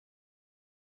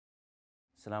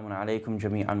Assalamu alaikum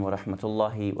jami'an wa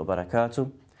rahmatullahi wa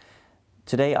barakatuh.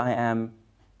 Today I am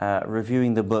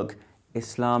reviewing the book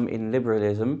Islam in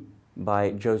Liberalism by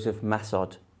Joseph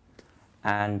Massoud.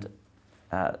 And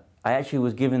I actually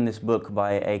was given this book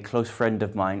by a close friend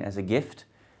of mine as a gift.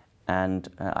 And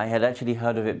I had actually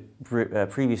heard of it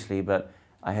previously, but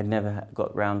I had never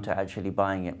got round to actually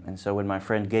buying it. And so when my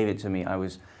friend gave it to me, I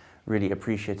was really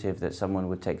appreciative that someone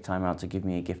would take time out to give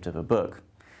me a gift of a book.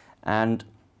 And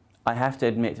I have to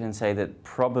admit and say that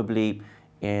probably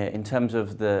in terms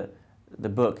of the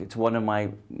book, it's one of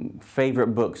my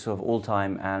favorite books of all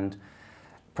time and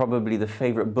probably the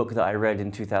favorite book that I read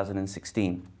in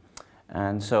 2016.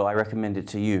 And so I recommend it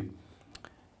to you.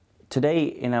 Today,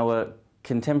 in our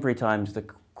contemporary times, the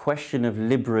question of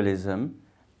liberalism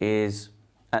is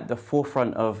at the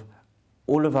forefront of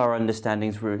all of our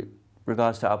understandings with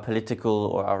regards to our political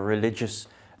or our religious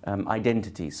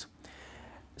identities.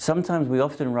 Sometimes we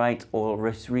often write or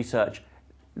research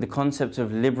the concept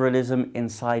of liberalism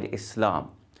inside Islam.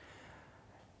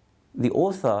 The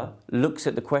author looks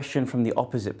at the question from the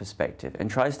opposite perspective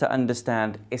and tries to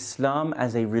understand Islam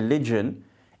as a religion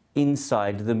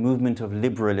inside the movement of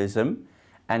liberalism,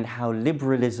 and how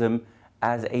liberalism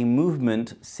as a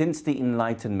movement since the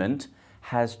Enlightenment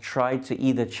has tried to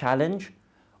either challenge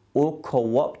or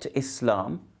co-opt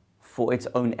Islam for its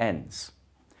own ends.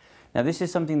 Now, this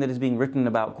is something that is being written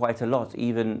about quite a lot,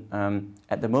 even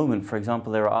at the moment. For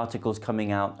example, there are articles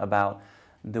coming out about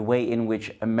the way in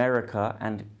which America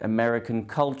and American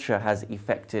culture has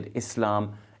affected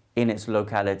Islam in its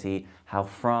locality, how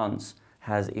France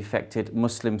has affected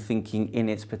Muslim thinking in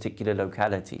its particular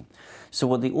locality. So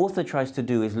what the author tries to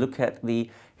do is look at the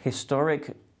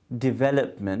historic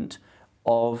development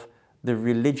of the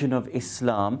religion of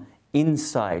Islam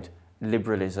inside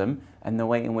liberalism, and the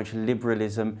way in which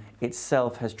liberalism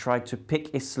itself has tried to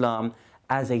pick Islam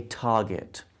as a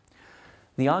target.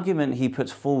 The argument he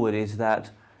puts forward is that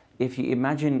if you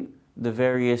imagine the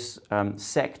various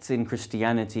sects in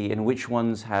Christianity and which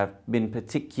ones have been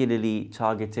particularly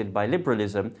targeted by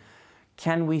liberalism,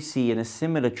 can we see in a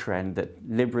similar trend that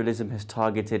liberalism has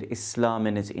targeted Islam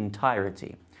in its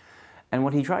entirety? And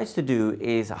what he tries to do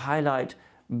is highlight,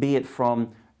 be it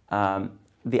from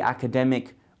the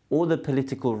academic or the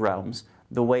political realms,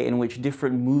 the way in which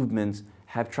different movements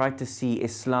have tried to see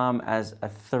Islam as a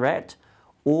threat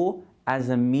or as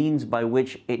a means by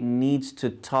which it needs to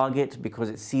target because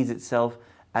it sees itself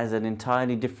as an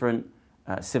entirely different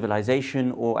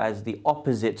civilization or as the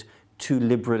opposite to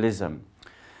liberalism.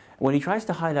 What he tries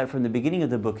to highlight from the beginning of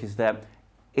the book is that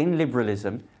in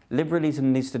liberalism,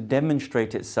 liberalism needs to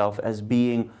demonstrate itself as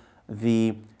being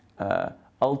the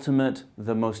ultimate,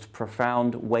 the most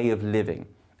profound way of living.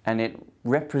 And it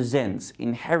represents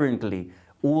inherently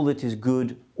all that is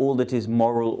good, all that is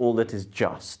moral, all that is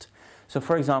just. So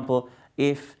for example,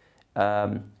 if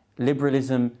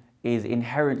liberalism is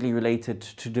inherently related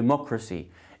to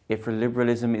democracy, if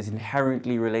liberalism is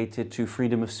inherently related to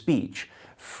freedom of speech,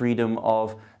 freedom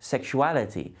of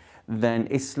sexuality, then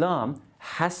Islam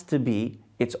has to be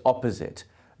its opposite.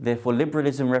 Therefore,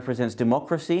 liberalism represents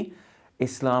democracy,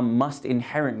 Islam must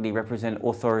inherently represent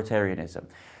authoritarianism.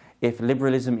 If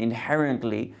liberalism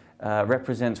inherently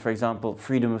represents, for example,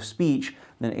 freedom of speech,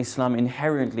 then Islam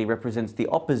inherently represents the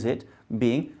opposite,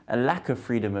 being a lack of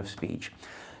freedom of speech.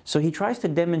 So he tries to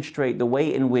demonstrate the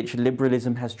way in which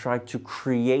liberalism has tried to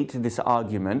create this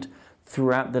argument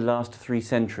throughout the last 3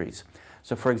 centuries.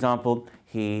 So for example,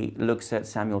 he looks at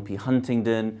Samuel P.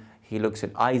 Huntington, he looks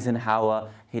at Eisenhower,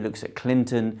 he looks at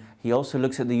Clinton, he also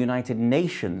looks at the United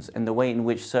Nations and the way in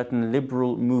which certain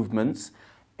liberal movements,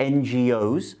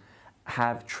 NGOs,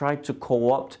 have tried to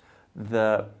co-opt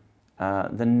the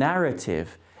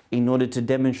narrative in order to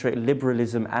demonstrate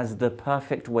liberalism as the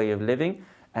perfect way of living,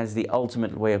 as the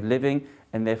ultimate way of living,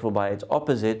 and therefore by its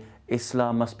opposite,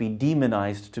 Islam must be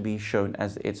demonized to be shown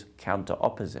as its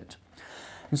counter-opposite.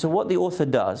 And so what the author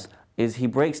does is he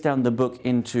breaks down the book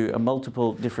into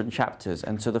multiple different chapters.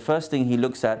 And so the first thing he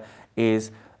looks at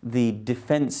is the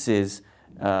defenses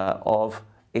of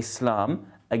Islam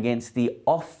against the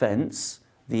offense,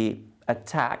 the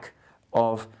attack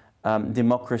of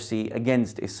democracy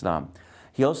against Islam.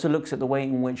 He also looks at the way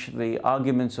in which the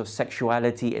arguments of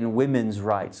sexuality and women's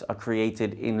rights are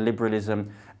created in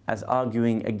liberalism as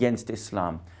arguing against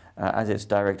Islam, as its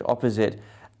direct opposite.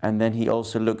 And then he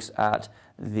also looks at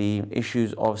the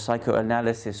issues of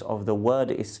psychoanalysis of the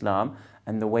word Islam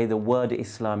and the way the word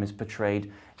Islam is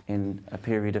portrayed in a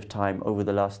period of time over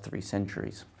the last 3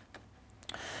 centuries.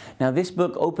 Now, this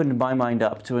book opened my mind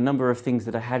up to a number of things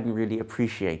that I hadn't really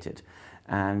appreciated.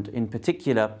 And in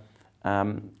particular,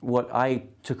 what I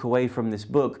took away from this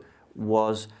book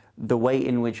was the way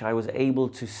in which I was able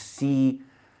to see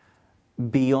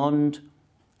beyond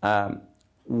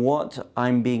what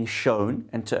I'm being shown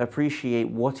and to appreciate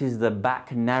what is the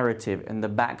back narrative and the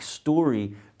back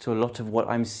story to a lot of what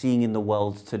I'm seeing in the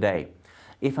world today.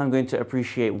 If I'm going to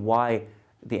appreciate why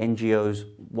the NGOs,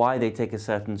 why they take a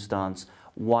certain stance,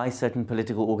 why certain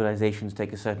political organizations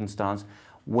take a certain stance,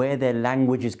 where their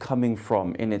language is coming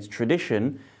from in its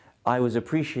tradition, I was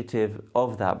appreciative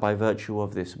of that by virtue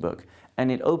of this book.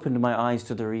 And it opened my eyes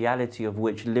to the reality of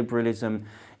which liberalism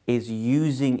is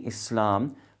using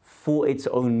Islam for its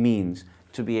own means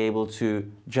to be able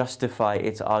to justify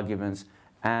its arguments,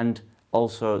 and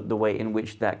also the way in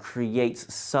which that creates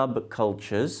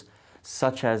subcultures,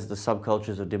 such as the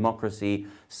subcultures of democracy,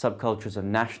 subcultures of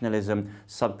nationalism,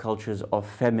 subcultures of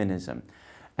feminism.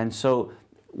 And so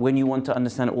when you want to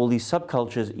understand all these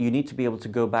subcultures, you need to be able to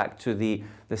go back to the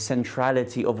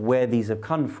centrality of where these have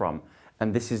come from.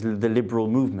 And this is the liberal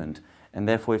movement. And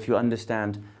therefore, if you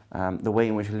understand the way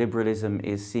in which liberalism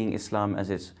is seeing Islam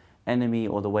as its enemy,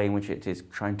 or the way in which it is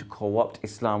trying to co-opt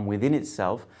Islam within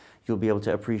itself, you'll be able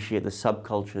to appreciate the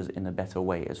subcultures in a better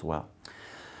way as well.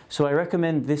 So I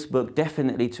recommend this book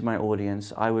definitely to my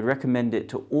audience. I would recommend it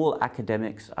to all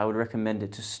academics. I would recommend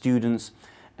it to students.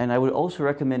 And I would also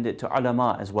recommend it to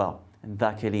ulama as well, and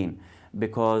dhakirin,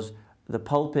 because the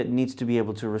pulpit needs to be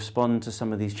able to respond to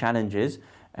some of these challenges.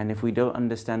 And if we don't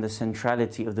understand the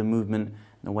centrality of the movement and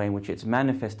the way in which it's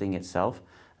manifesting itself,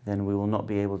 then we will not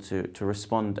be able to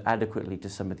respond adequately to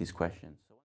some of these questions.